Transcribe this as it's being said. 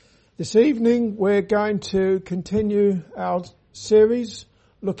This evening we're going to continue our series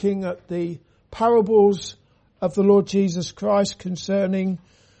looking at the parables of the Lord Jesus Christ concerning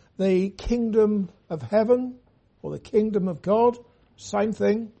the kingdom of heaven or the kingdom of God, same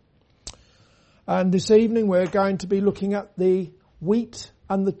thing. And this evening we're going to be looking at the wheat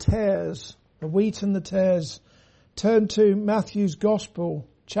and the tares, the wheat and the tares. Turn to Matthew's Gospel,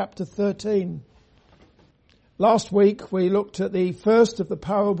 chapter 13. Last week we looked at the first of the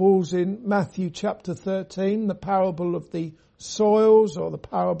parables in Matthew chapter 13, the parable of the soils or the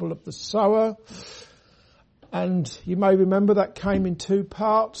parable of the sower. And you may remember that came in two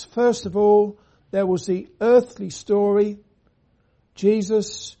parts. First of all, there was the earthly story.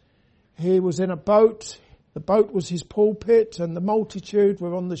 Jesus, he was in a boat. The boat was his pulpit and the multitude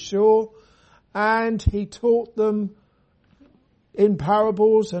were on the shore. And he taught them in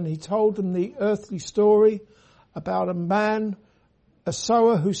parables and he told them the earthly story about a man, a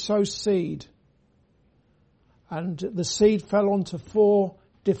sower who sows seed. And the seed fell onto 4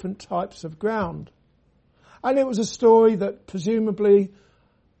 different types of ground. And it was a story that presumably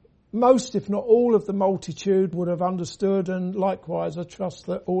most, if not all, of the multitude would have understood, and likewise I trust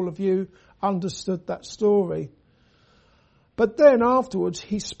that all of you understood that story. But then afterwards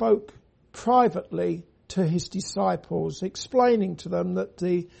he spoke privately to his disciples, explaining to them that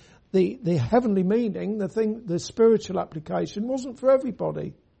the heavenly meaning, the spiritual application wasn't for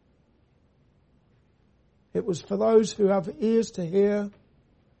everybody. It was for those who have ears to hear,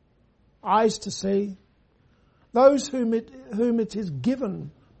 eyes to see, those whom it is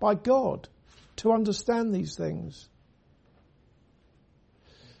given by God to understand these things.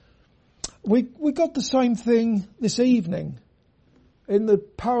 We got the same thing this evening in the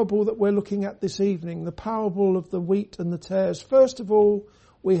parable that we're looking at this evening, the parable of the wheat and the tares. First of all,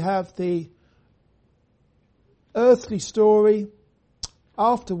 we have the earthly story.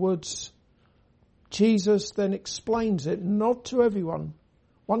 Afterwards, Jesus then explains it, not to everyone.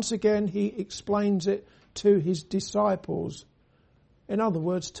 Once again, he explains it to his disciples. In other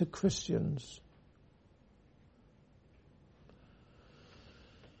words, to Christians.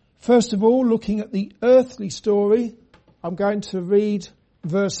 First of all, looking at the earthly story, I'm going to read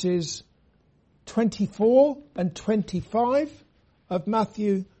verses 24 and 25 of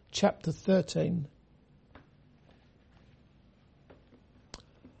Matthew chapter 13.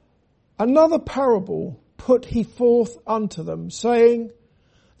 Another parable put he forth unto them, saying,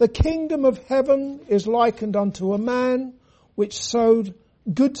 The kingdom of heaven is likened unto a man which sowed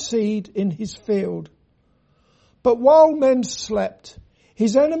good seed in his field. But while men slept,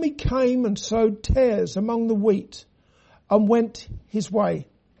 his enemy came and sowed tares among the wheat, and went his way.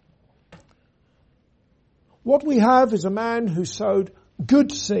 What we have is a man who sowed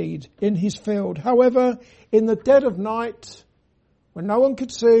good seed in his field. However, in the dead of night, when no one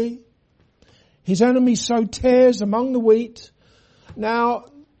could see, his enemy sowed tares among the wheat. Now,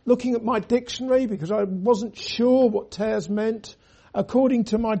 looking at my dictionary, because I wasn't sure what tares meant, according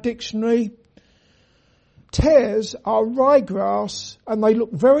to my dictionary, tares are ryegrass and they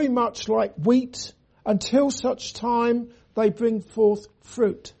look very much like wheat until such time they bring forth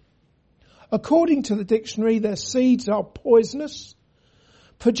fruit. According to the dictionary, their seeds are poisonous,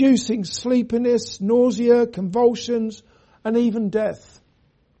 producing sleepiness, nausea, convulsions, and even death.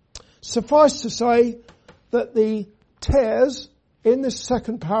 Suffice to say that the tares in this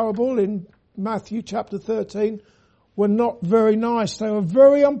second parable in Matthew chapter 13 were not very nice. They were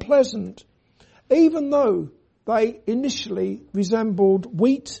very unpleasant, even though they initially resembled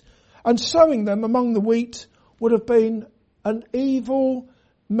wheat, and sowing them among the wheat would have been an evil,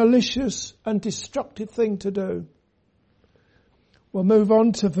 malicious and destructive thing to do. We'll move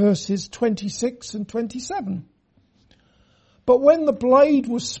on to verses 26 and 27. But when the blade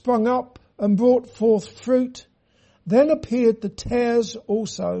was sprung up and brought forth fruit, then appeared the tares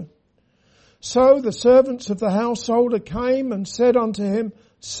also. So the servants of the householder came and said unto him,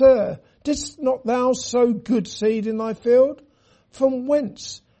 Sir, didst not thou sow good seed in thy field? From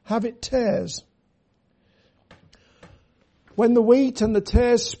whence have it tares? When the wheat and the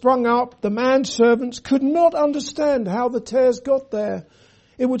tares sprung up, the manservants could not understand how the tares got there.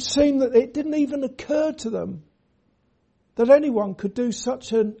 It would seem that it didn't even occur to them that anyone could do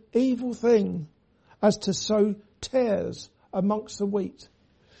such an evil thing as to sow tares amongst the wheat.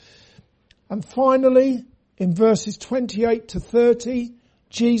 And finally, in verses 28 to 30,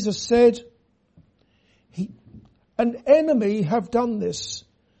 Jesus said, An enemy have done this.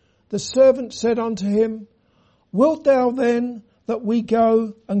 The servant said unto him, Wilt thou then that we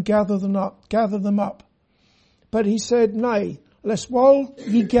go and gather them up? But he said, Nay, lest while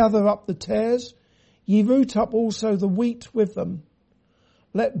ye gather up the tares, ye root up also the wheat with them.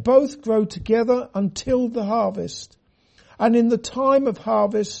 let both grow together until the harvest. And in the time of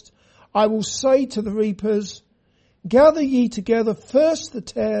harvest, I will say to the reapers, gather ye together first the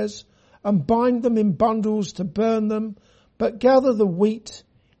tares and bind them in bundles to burn them, but gather the wheat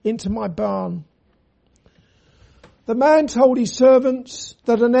into my barn. The man told his servants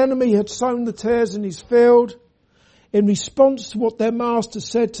that an enemy had sown the tares in his field in response to what their master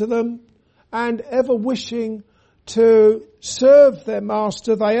said to them, and ever wishing to serve their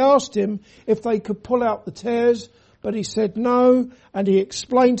master, they asked him if they could pull out the tares, but he said no, and he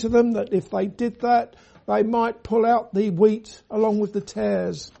explained to them that if they did that, they might pull out the wheat along with the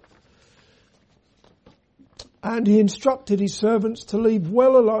tares. And he instructed his servants to leave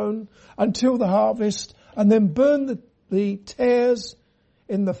well alone until the harvest, and then burn the tares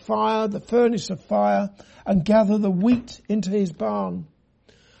in the fire, the furnace of fire, and gather the wheat into his barn.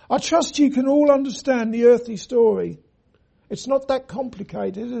 I trust you can all understand the earthly story. It's not that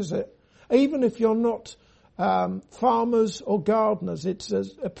complicated, is it? Even if you're not farmers or gardeners, it's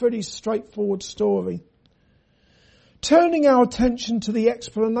a pretty straightforward story. Turning our attention to the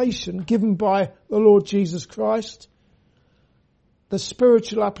explanation given by the Lord Jesus Christ, the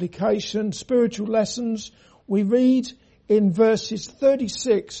spiritual application, spiritual lessons, we read in verses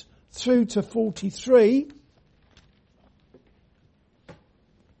 36 through to 43.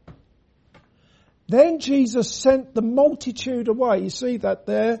 Then Jesus sent the multitude away. You see that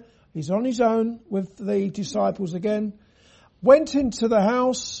there? He's on his own with the disciples again. Went into the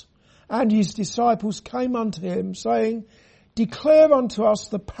house, and his disciples came unto him, saying, declare unto us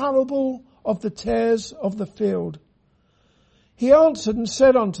the parable of the tares of the field. He answered and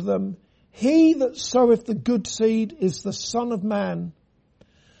said unto them, he that soweth the good seed is the Son of Man.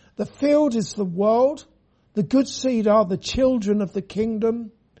 The field is the world, the good seed are the children of the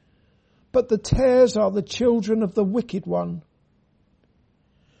kingdom, but the tares are the children of the wicked one.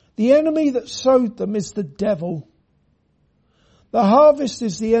 The enemy that sowed them is the devil. The harvest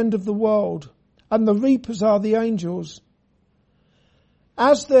is the end of the world, and the reapers are the angels.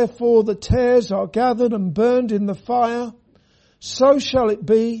 As therefore the tares are gathered and burned in the fire, so shall it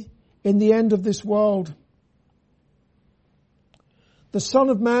be in the end of this world. The Son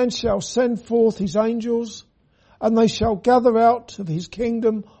of Man shall send forth his angels, and they shall gather out of his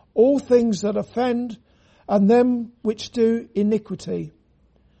kingdom all things that offend, and them which do iniquity,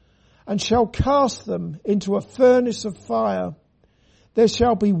 and shall cast them into a furnace of fire. There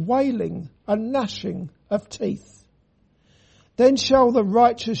shall be wailing and gnashing of teeth. Then shall the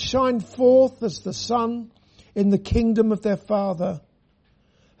righteous shine forth as the sun in the kingdom of their Father.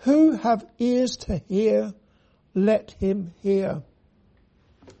 Who have ears to hear, let him hear.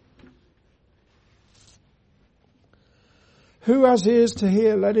 Who has ears to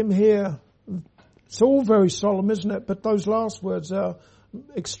hear, let him hear. It's all very solemn, isn't it? But those last words are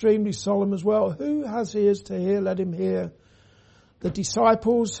extremely solemn as well. Who has ears to hear, let him hear. The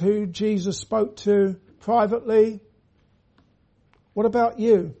disciples who Jesus spoke to privately. What about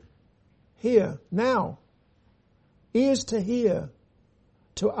you? Here, now. Ears to hear,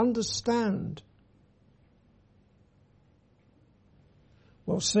 to understand.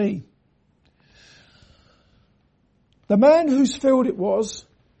 Well, see. The man whose field it was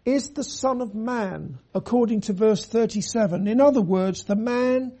is the Son of Man, according to verse 37. In other words, the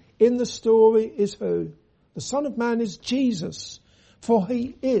man in the story is who? The Son of Man is Jesus, for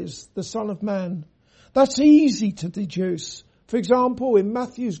he is the Son of Man. That's easy to deduce. For example, in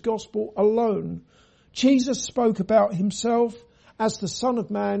Matthew's Gospel alone, Jesus spoke about himself as the Son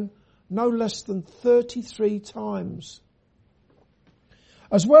of Man no less than 33 times.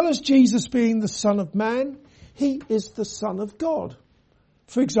 As well as Jesus being the Son of Man, he is the Son of God.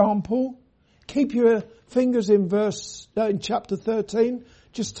 For example, keep your fingers in chapter 13.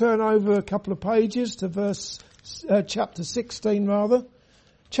 Just turn over a couple of pages to chapter 16 rather.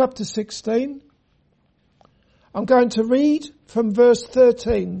 Chapter 16. I'm going to read from verse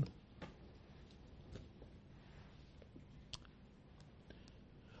 13.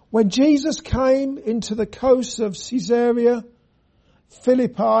 When Jesus came into the coast of Caesarea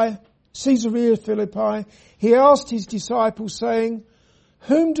Philippi, he asked his disciples, saying,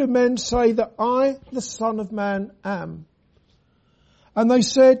 whom do men say that I, the Son of Man, am? And they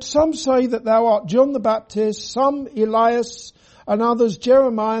said, some say that thou art John the Baptist, some Elias, and others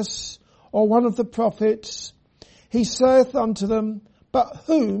Jeremiah, or one of the prophets. He saith unto them, but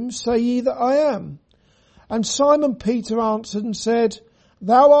whom say ye that I am? And Simon Peter answered and said,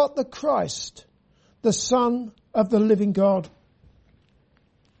 thou art the Christ, the Son of the living God.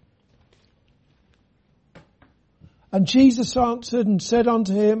 And Jesus answered and said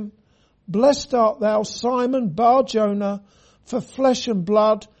unto him, blessed art thou, Simon Bar-Jonah, For flesh and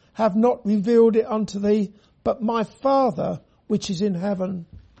blood have not revealed it unto thee, but my Father which is in heaven.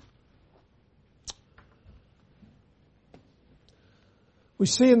 We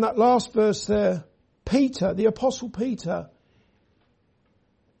see in that last verse there, Peter, the Apostle Peter,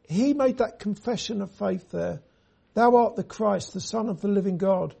 he made that confession of faith there. Thou art the Christ, the Son of the living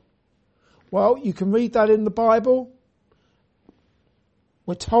God. Well, you can read that in the Bible.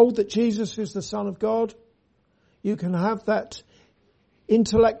 We're told that Jesus is the Son of God. You can have that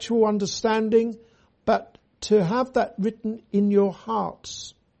intellectual understanding, but to have that written in your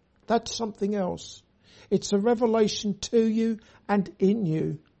hearts, that's something else. It's a revelation to you and in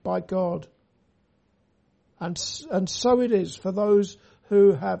you by God. And so it is for those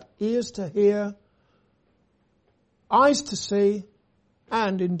who have ears to hear, eyes to see,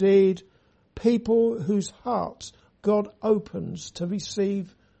 and indeed people whose hearts God opens to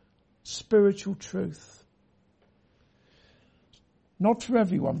receive spiritual truth. Not for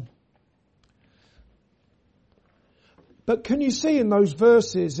everyone. But can you see in those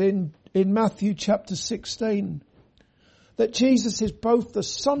verses in Matthew chapter 16 that Jesus is both the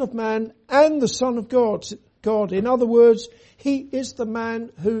Son of Man and the Son of God? In other words, he is the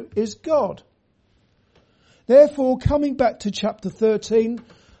man who is God. Therefore, coming back to chapter 13,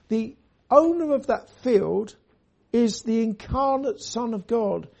 the owner of that field is the incarnate Son of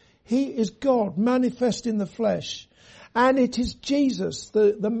God. He is God manifest in the flesh. And it is Jesus,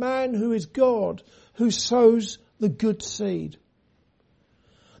 the man who is God, who sows the good seed.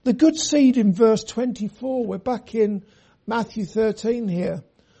 The good seed in verse 24, we're back in Matthew 13 here.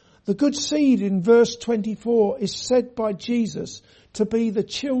 The good seed in verse 24 is said by Jesus to be the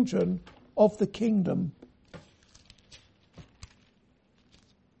children of the kingdom.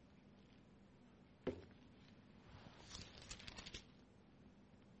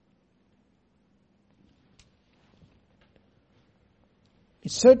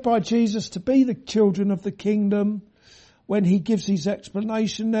 It's said by Jesus to be the children of the kingdom when he gives his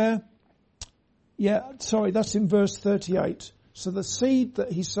explanation there. That's in verse 38. So the seed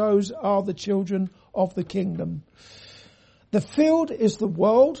that he sows are the children of the kingdom. The field is the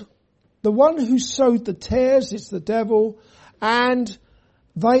world. The one who sowed the tares is the devil, and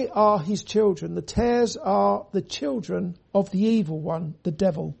they are his children. The tares are the children of the evil one, the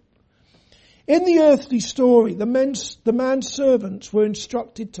devil. In the earthly story, the man's servants were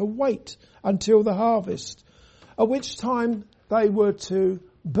instructed to wait until the harvest, at which time they were to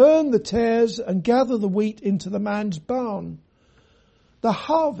burn the tares and gather the wheat into the man's barn. The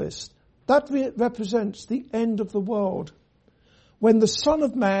harvest, that represents the end of the world, when the Son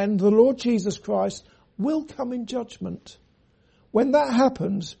of Man, the Lord Jesus Christ, will come in judgment. When that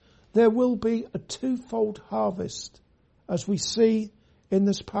happens, there will be a twofold harvest, as we see in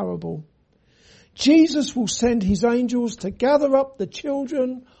this parable. Jesus will send his angels to gather up the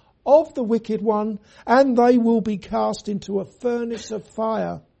children of the wicked one, and they will be cast into a furnace of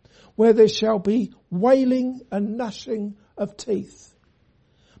fire, where there shall be wailing and gnashing of teeth.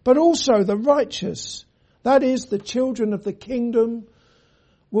 But also the righteous, that is, the children of the kingdom,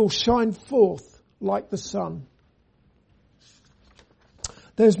 will shine forth like the sun.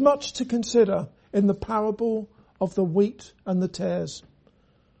 There's much to consider in the parable of the wheat and the tares.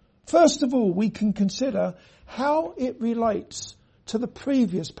 First of all, we can consider how it relates to the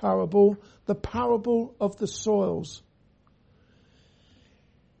previous parable, the parable of the soils.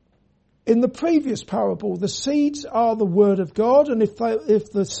 In the previous parable, the seeds are the word of God, and if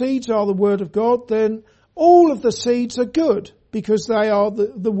the seeds are the word of God, then all of the seeds are good, because they are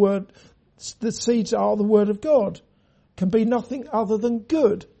the word. The seeds are the word of God. Can be nothing other than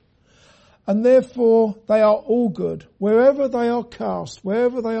good. And therefore they are all good, wherever they are cast,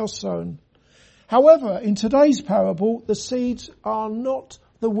 wherever they are sown. However, in today's parable, the seeds are not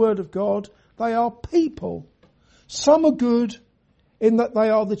the word of God, they are people. Some are good in that they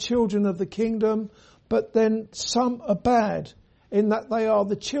are the children of the kingdom, but then some are bad in that they are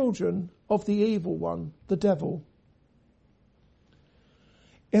the children of the evil one, the devil.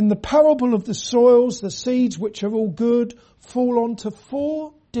 In the parable of the soils, the seeds which are all good fall onto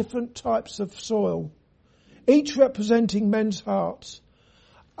 4 different types of soil, each representing men's hearts.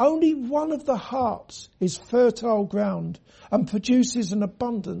 Only one of the hearts is fertile ground and produces an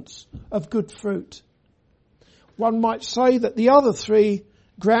abundance of good fruit. One might say that the other 3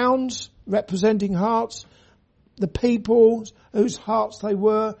 grounds representing hearts, the people whose hearts they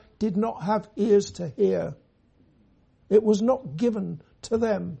were, did not have ears to hear. It was not given to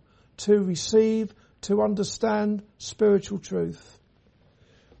them to receive, to understand spiritual truth.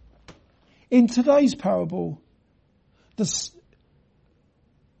 In today's parable,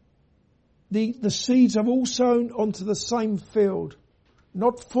 the seeds are all sown onto the same field.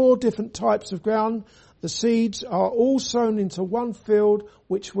 Not 4 different types of ground. The seeds are all sown into one field,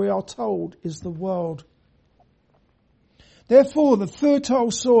 which we are told is the world. Therefore, the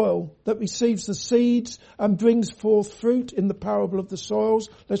fertile soil that receives the seeds and brings forth fruit in the parable of the soils.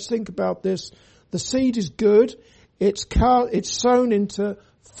 Let's think about this. The seed is good. It's sown into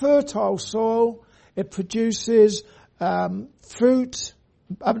fertile soil. It produces fruit,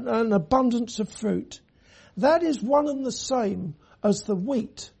 an abundance of fruit. That is one and the same as the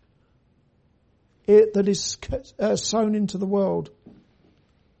wheat that is sown into the world.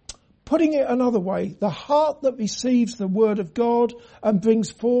 Putting it another way, the heart that receives the word of God and brings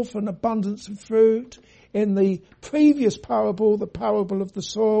forth an abundance of fruit in the previous parable, the parable of the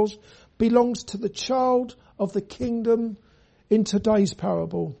soils, belongs to the child of the kingdom in today's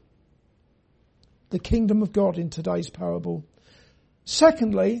parable. The kingdom of God in today's parable.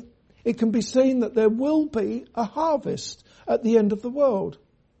 Secondly, it can be seen that there will be a harvest at the end of the world.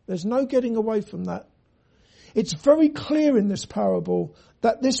 There's no getting away from that. It's very clear in this parable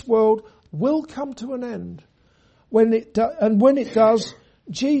that this world will come to an end. When it does,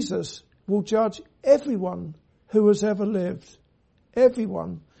 Jesus will judge everyone who has ever lived.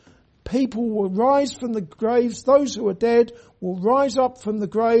 Everyone. People will rise from the graves. Those who are dead will rise up from the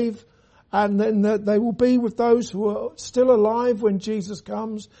grave, and then they will be with those who are still alive when Jesus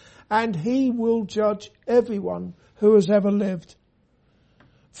comes, and he will judge everyone who has ever lived.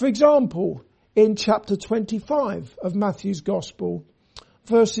 For example, in chapter 25 of Matthew's Gospel,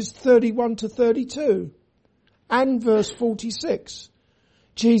 verses 31 to 32 and verse 46,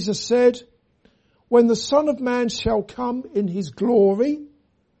 Jesus said, "When the Son of Man shall come in his glory,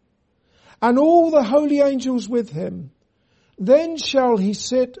 and all the holy angels with him, then shall he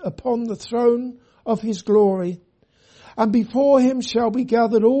sit upon the throne of his glory, and before him shall be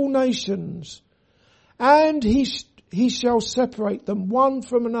gathered all nations, and he shall separate them one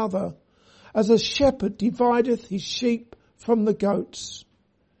from another, as a shepherd divideth his sheep from the goats."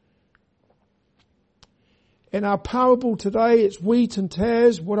 In our parable today, it's wheat and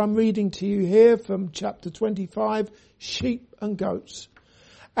tares. What I'm reading to you here from chapter 25, sheep and goats.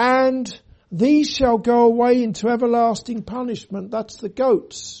 "And these shall go away into everlasting punishment," that's the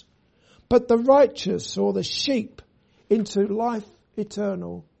goats, "but the righteous," or the sheep, into life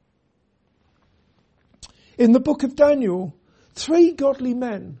eternal. In the book of Daniel, 3 godly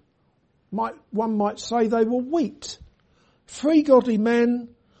men, one might say they were wheat. 3 godly men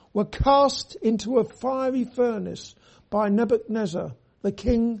were cast into a fiery furnace by Nebuchadnezzar, the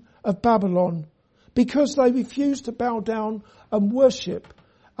king of Babylon, because they refused to bow down and worship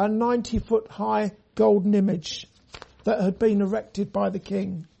a 90-foot high golden image that had been erected by the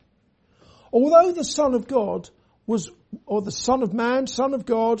king. Although the Son of God was, or the Son of Man, Son of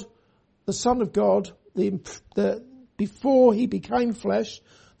God, the Son of God, before he became flesh,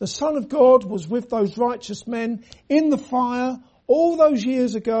 the Son of God was with those righteous men in the fire all those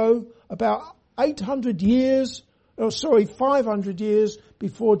years ago, about 500 years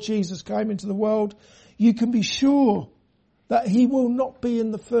before Jesus came into the world. You can be sure that he will not be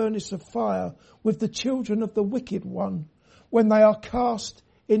in the furnace of fire with the children of the wicked one when they are cast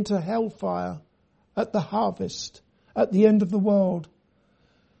into hellfire at the harvest, at the end of the world.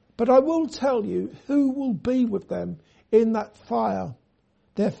 But I will tell you who will be with them in that fire.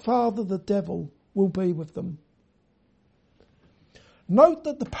 Their father, the devil, will be with them. Note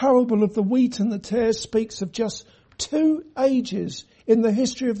that the parable of the wheat and the tares speaks of just 2 ages in the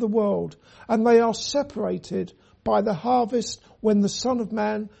history of the world, and they are separated by the harvest when the Son of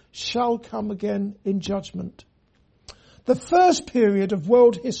Man shall come again in judgment. The first period of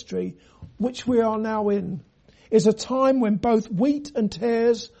world history, which we are now in, is a time when both wheat and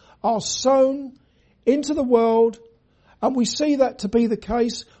tares are sown into the world, and we see that to be the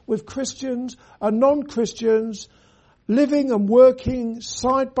case with Christians and non-Christians living and working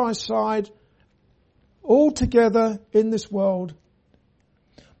side by side all together in this world.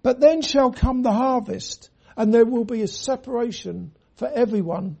 But then shall come the harvest, and there will be a separation for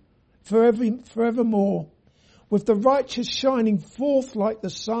everyone, forevermore, with the righteous shining forth like the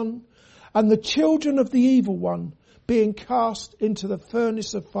sun, and the children of the evil one being cast into the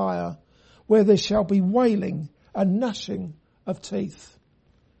furnace of fire, where there shall be wailing and gnashing of teeth.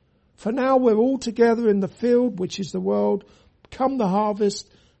 For now we're all together in the field, which is the world. Come the harvest,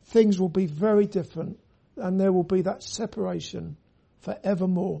 things will be very different, and there will be that separation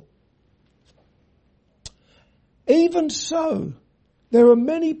forevermore. Even so, there are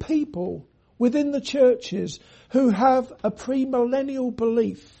many people within the churches who have a premillennial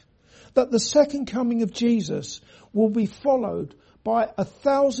belief that the second coming of Jesus will be followed by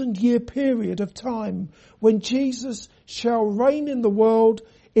 1,000-year period of time when Jesus shall reign in the world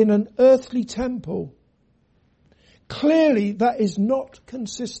in an earthly temple. Clearly that is not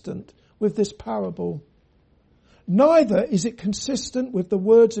consistent with this parable. Neither is it consistent with the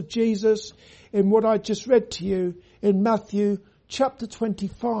words of Jesus in what I just read to you in Matthew chapter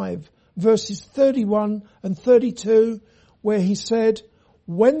 25, verses 31 and 32, where he said,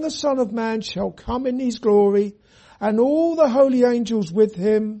 "When the Son of Man shall come in his glory, and all the holy angels with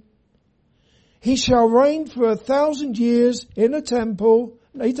him, he shall reign for 1,000 years in a temple."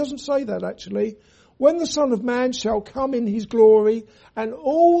 No, he doesn't say that actually. "When the Son of Man shall come in his glory, and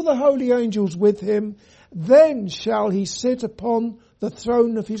all the holy angels with him, then shall he sit upon the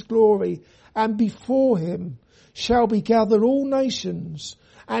throne of his glory, and before him shall be gathered all nations,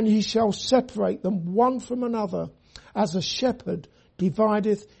 and he shall separate them one from another, as a shepherd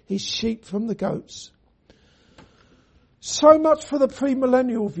divideth his sheep from the goats." So much for the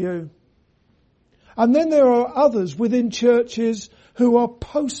premillennial view. And then there are others within churches who are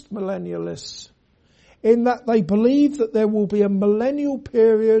postmillennialists, in that they believe that there will be a millennial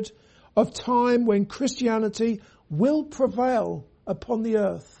period of time when Christianity will prevail upon the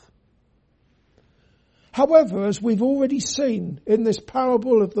earth. However, as we've already seen in this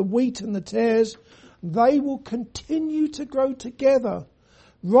parable of the wheat and the tares, they will continue to grow together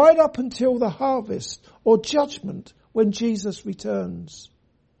right up until the harvest or judgment when Jesus returns.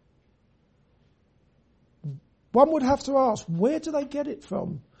 One would have to ask, where do they get it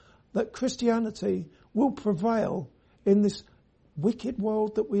from that Christianity will prevail in this wicked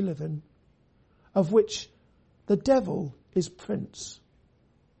world that we live in, of which the devil is prince?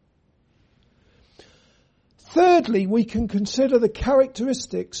 Thirdly, we can consider the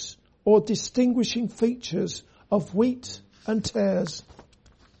characteristics or distinguishing features of wheat and tares.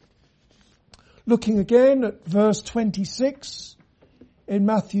 Looking again at verse 26 in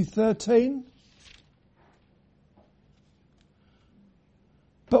Matthew 13.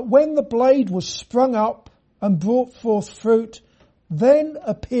 "But when the blade was sprung up and brought forth fruit, then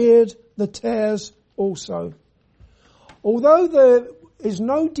appeared the tares also." Although there is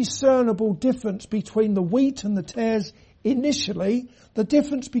no discernible difference between the wheat and the tares initially, the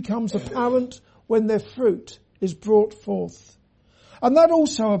difference becomes apparent when their fruit is brought forth. And that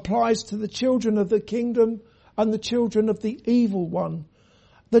also applies to the children of the kingdom and the children of the evil one.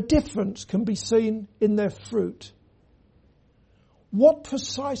 The difference can be seen in their fruit. What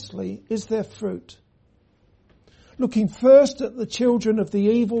precisely is their fruit? Looking first at the children of the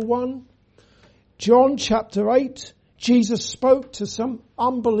evil one, John chapter 8, Jesus spoke to some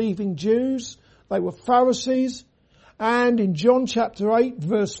unbelieving Jews. They were Pharisees. And in John chapter 8,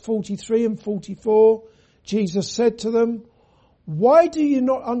 verse 43 and 44, Jesus said to them, "Why do you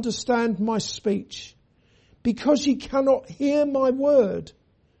not understand my speech? Because ye cannot hear my word.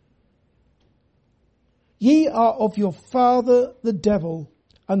 Ye are of your father the devil,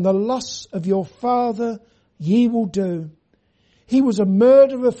 and the lusts of your father ye will do. He was a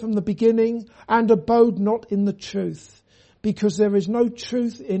murderer from the beginning, and abode not in the truth, because there is no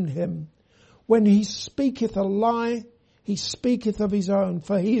truth in him. When he speaketh a lie, he speaketh of his own,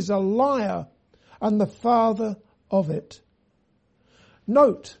 for he is a liar and the father of it."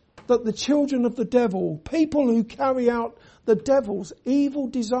 Note that the children of the devil, people who carry out the devil's evil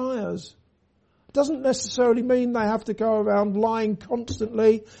desires, doesn't necessarily mean they have to go around lying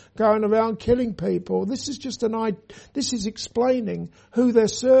constantly, going around killing people. This is just this is explaining who they're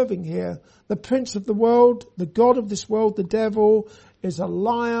serving here. The prince of the world, the god of this world, the devil, is a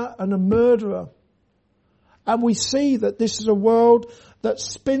liar and a murderer. And we see that this is a world that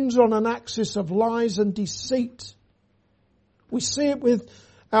spins on an axis of lies and deceit. We see it with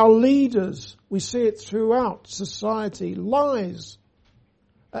our leaders. We see it throughout society. Lies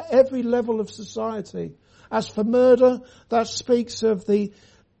at every level of society. As for murder, that speaks of the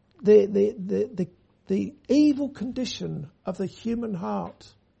evil condition of the human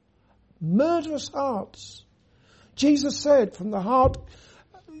heart. Murderous hearts. Jesus said, from the heart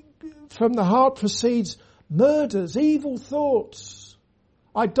proceeds murders, evil thoughts,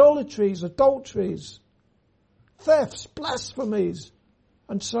 idolatries, adulteries, thefts, blasphemies,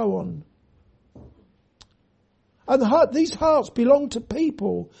 and so on. And these hearts belong to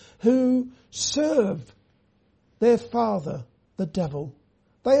people who serve their father, the devil.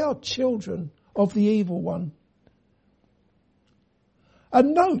 They are children of the evil one.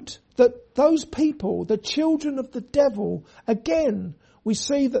 And note that those people, the children of the devil, again, we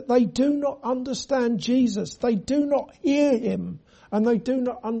see that they do not understand Jesus. They do not hear him, and they do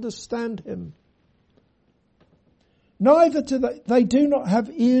not understand him. Neither do they do not have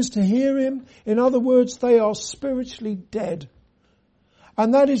ears to hear him. In other words, they are spiritually dead.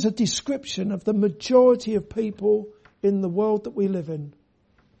 And that is a description of the majority of people in the world that we live in.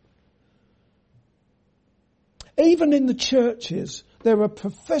 Even in the churches, there are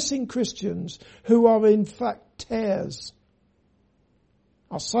professing Christians who are in fact tares.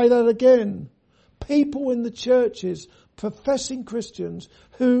 I'll say that again. People in the churches, professing Christians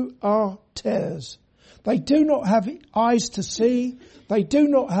who are tares. They do not have eyes to see. They do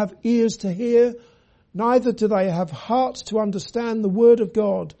not have ears to hear. Neither do they have hearts to understand the Word of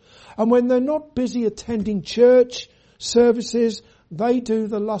God. And when they're not busy attending church services, they do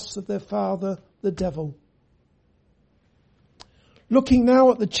the lusts of their father, the devil. Looking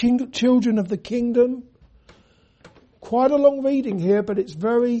now at the children of the kingdom, quite a long reading here, but it's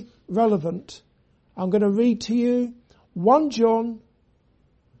very relevant. I'm going to read to you 1 John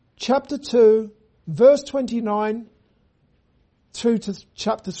chapter 2, verse 29 through to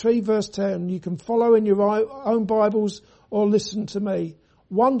chapter 3, verse 10. You can follow in your own Bibles or listen to me.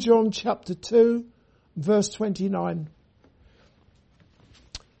 1 John chapter 2, verse 29.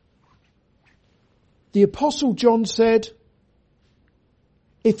 The Apostle John said,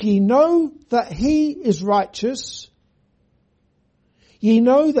 "If ye know that he is righteous, ye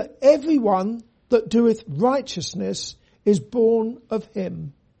know that everyone that doeth righteousness is born of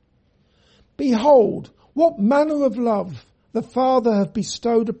him. Behold, what manner of love the Father hath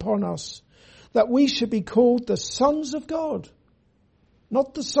bestowed upon us, that we should be called the sons of God."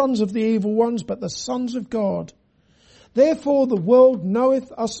 Not the sons of the evil ones, but the sons of God. "Therefore the world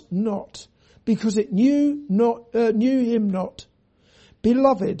knoweth us not, because it knew him not.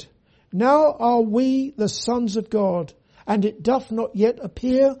 Beloved, now are we the sons of God, and it doth not yet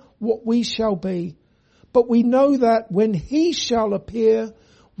appear what we shall be. But we know that when he shall appear,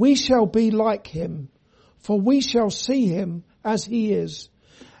 we shall be like him, for we shall see him as he is.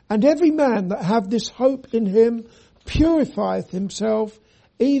 And every man that hath this hope in him purifieth himself,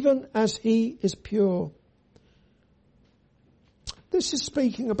 even as he is pure." This is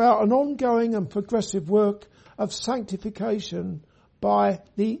speaking about an ongoing and progressive work of sanctification by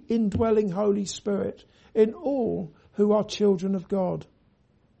the indwelling Holy Spirit in all who are children of God.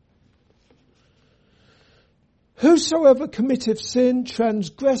 "Whosoever committeth sin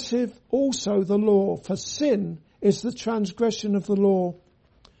transgresseth also the law, for sin is the transgression of the law.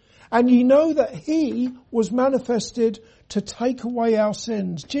 And ye know that he was manifested to take away our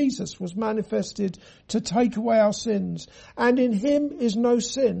sins." Jesus was manifested to take away our sins. "And in him is no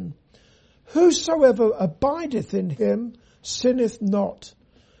sin. Whosoever abideth in him sinneth not.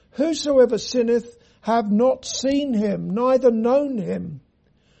 Whosoever sinneth have not seen him, neither known him.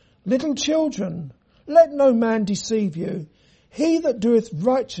 Little children, let no man deceive you. He that doeth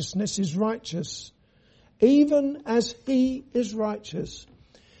righteousness is righteous, even as he is righteous.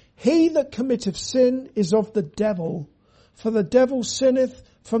 He that committeth sin is of the devil, for the devil sinneth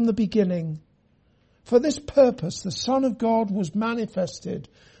from the beginning. For this purpose the Son of God was manifested,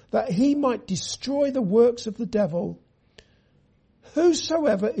 that he might destroy the works of the devil.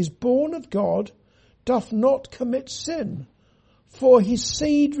 Whosoever is born of God doth not commit sin, for his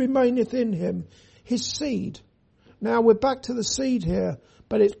seed remaineth in him." His seed. Now we're back to the seed here,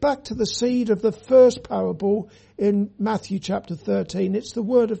 but it's back to the seed of the first parable in Matthew chapter 13. It's the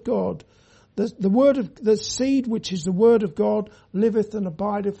word of God. The seed which is the word of God liveth and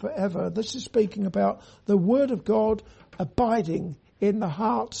abideth forever. This is speaking about the word of God abiding in the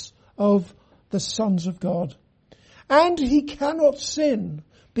hearts of the sons of God. "And he cannot sin,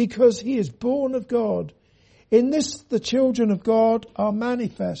 because he is born of God. In this the children of God are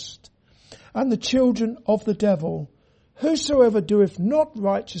manifest, and the children of the devil. Whosoever doeth not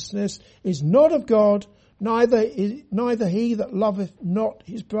righteousness is not of God, neither he that loveth not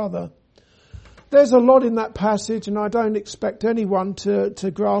his brother." There's a lot in that passage, and I don't expect anyone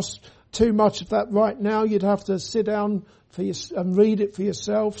to grasp too much of that right now. You'd have to sit down and read it for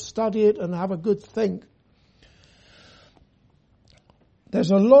yourself, study it, and have a good think.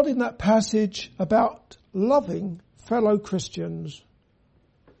 There's a lot in that passage about loving fellow Christians.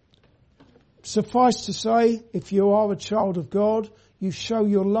 Suffice to say, if you are a child of God, you show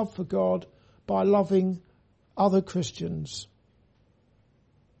your love for God by loving other Christians.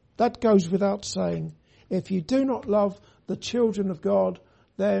 That goes without saying. If you do not love the children of God,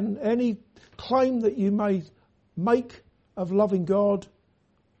 then any claim that you may make of loving God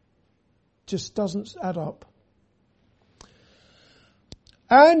just doesn't add up.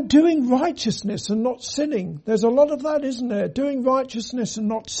 And doing righteousness and not sinning. There's a lot of that, isn't there? Doing righteousness and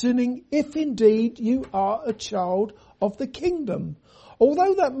not sinning, if indeed you are a child of the kingdom.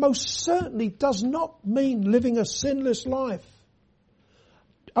 Although that most certainly does not mean living a sinless life.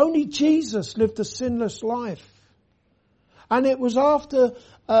 Only Jesus lived a sinless life. And it was after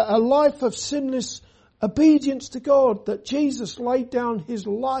a life of sinless obedience to God that Jesus laid down his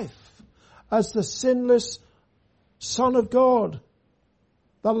life as the sinless Son of God,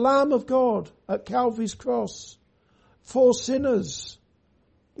 the Lamb of God at Calvary's cross for sinners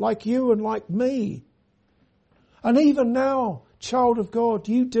like you and like me. And even now, child of God,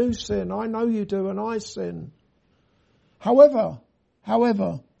 you do sin. I know you do, and I sin. However,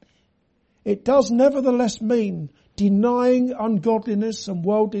 it does nevertheless mean denying ungodliness and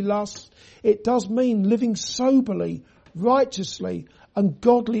worldly lusts. It does mean living soberly, righteously, and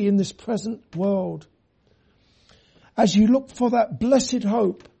godly in this present world. As you look for that blessed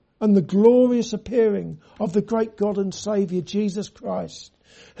hope and the glorious appearing of the great God and Saviour Jesus Christ,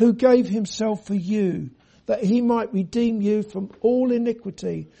 who gave himself for you, that he might redeem you from all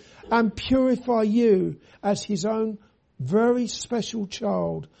iniquity and purify you as his own very special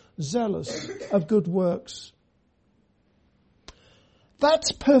child, zealous of good works.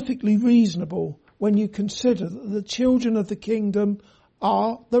 That's perfectly reasonable when you consider that the children of the kingdom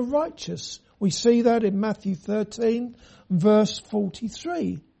are the righteous. We see that in Matthew 13, verse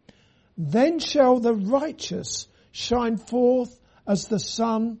 43. Then shall the righteous shine forth as the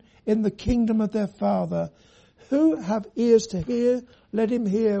sun in the kingdom of their Father. Who have ears to hear, let him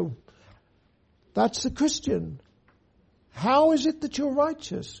hear. That's the Christian. How is it that you're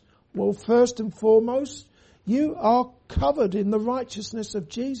righteous? Well, first and foremost, you are covered in the righteousness of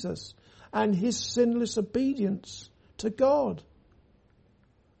Jesus and his sinless obedience to God.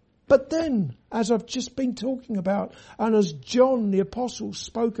 But then, as I've just been talking about, and as John the Apostle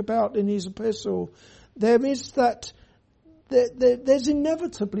spoke about in his epistle, there is that, there's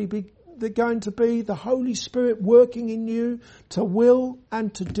inevitably going to be the Holy Spirit working in you to will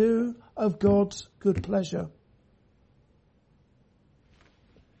and to do of God's good pleasure.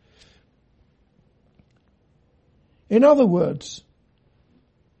 In other words,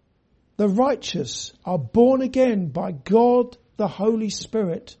 the righteous are born again by God the Holy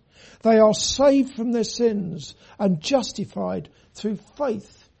Spirit. They are saved from their sins and justified through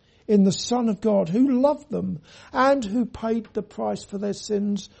faith in the Son of God who loved them and who paid the price for their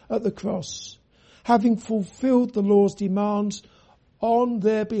sins at the cross, having fulfilled the law's demands on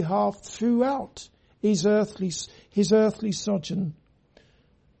their behalf throughout his earthly sojourn.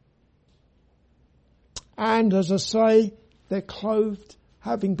 And as I say, they're clothed,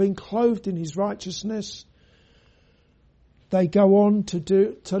 having been clothed in his righteousness, they go on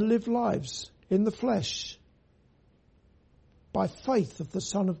to live lives in the flesh by faith of the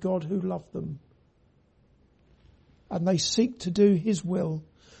Son of God who loved them. And they seek to do his will.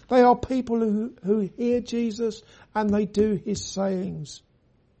 They are people who hear Jesus and they do his sayings.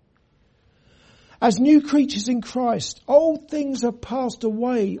 As new creatures in Christ, old things are passed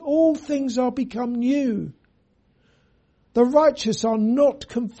away, all things are become new. The righteous are not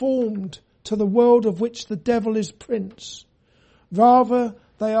conformed to the world of which the devil is prince. Rather,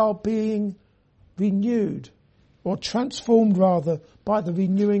 they are being renewed, or transformed rather, by the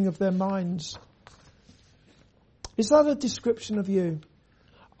renewing of their minds. Is that a description of you?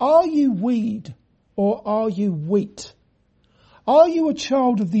 Are you weed or are you wheat? Are you a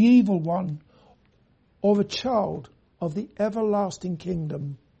child of the evil one or a child of the everlasting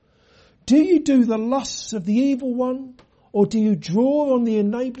kingdom? Do you do the lusts of the evil one, or do you draw on the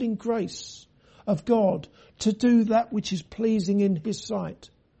enabling grace of God to do that which is pleasing in his sight,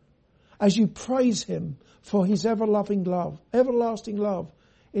 as you praise him for his everlasting love,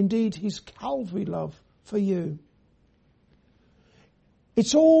 indeed his Calvary love for you?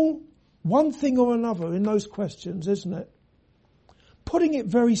 It's all one thing or another in those questions, isn't it? Putting it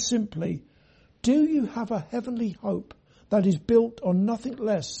very simply, do you have a heavenly hope that is built on nothing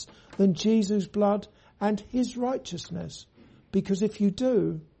less than Jesus' blood and his righteousness? Because if you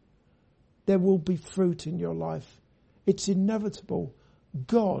do, there will be fruit in your life. It's inevitable.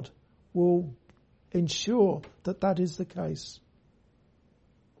 God will ensure that that is the case.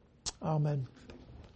 Amen.